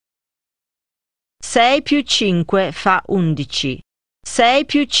6 più 5 fa 11. 6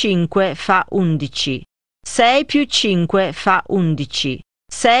 più 5 fa 11. 6 più 5 fa 11.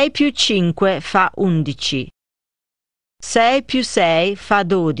 6 più 5 fa 11. 6 più 6 fa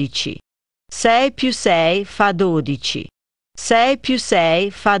 12. 6 più 6 fa 12. 6 più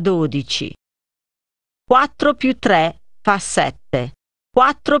 6 fa 12. 4 più 3 fa 7.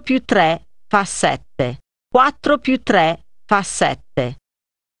 4 più 3 fa 7. 4 più 3 fa 7.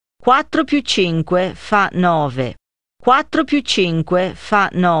 4 più 5 fa 9. 4 più 5 fa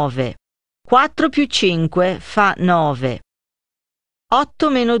 9. 4 più 5 fa 9. 8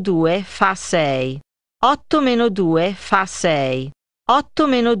 meno 2 fa 6. 8 meno 2 fa 6. 8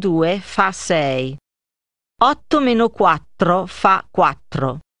 meno 2 fa 6. 8 meno 4 fa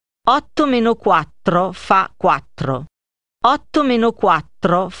 4. 8 meno 4 fa 4. 8 meno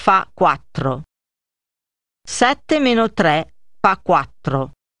 4 fa 4. 7 meno 3 fa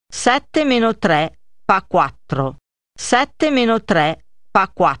 4. 7 meno 3 fa 4. 7 meno 3 fa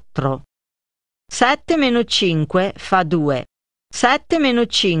 4. 7 meno 5 fa 2. 7 meno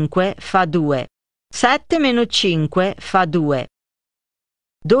 5 fa 2. 7 meno 5 fa 2.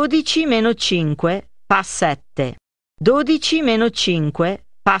 12 meno 5 fa 7. 12 meno 5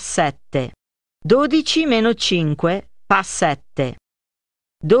 fa 7. 12 meno 5 fa 7.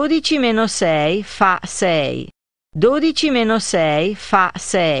 12 meno 6 fa 6. 12 meno 6 fa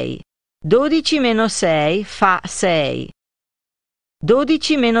 6. 12 meno 6 fa 6.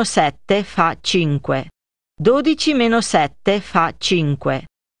 12 meno 7 fa 5. 12 meno 7 fa 5.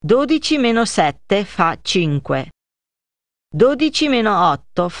 12 meno 7 fa 5. 12 meno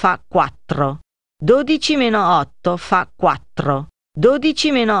 8 fa 4. 12 meno 8 fa 4.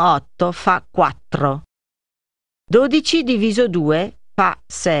 12 meno 8 fa 4. 12 diviso 2 fa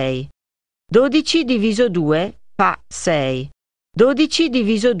 6. 12 diviso 2 fa 6. 12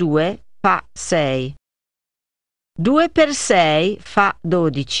 diviso 2 fa 6. 2 per 6 fa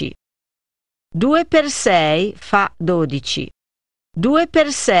 12. 2 per 6 fa 12. 2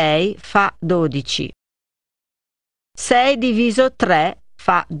 per 6 fa 12. 6 diviso 3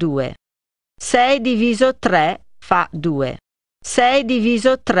 fa 2. 6 diviso 3 fa 2. 6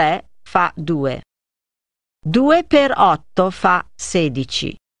 diviso 3 fa 2. 2 per 8 fa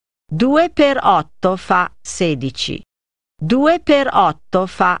 16. 2 per 8 fa 16. 2 per 8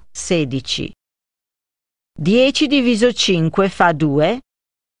 fa 16. 10 diviso 5 fa 2.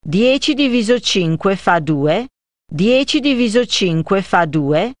 10 diviso 5 fa 2. 10 diviso 5 fa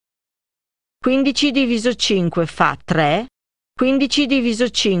 2. 15 diviso 5 fa 3. 15 diviso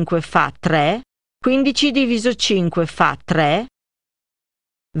 5 fa 3. 15 diviso 5 fa 3.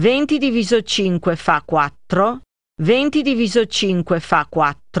 20 diviso 5 fa 4. 20 diviso 5 fa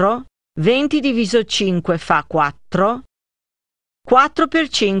 4. 20 diviso 5 fa 4. 4 per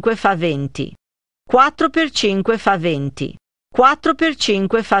 5 fa 20. 4 per 5 fa 20. 4 per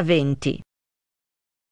 5 fa 20.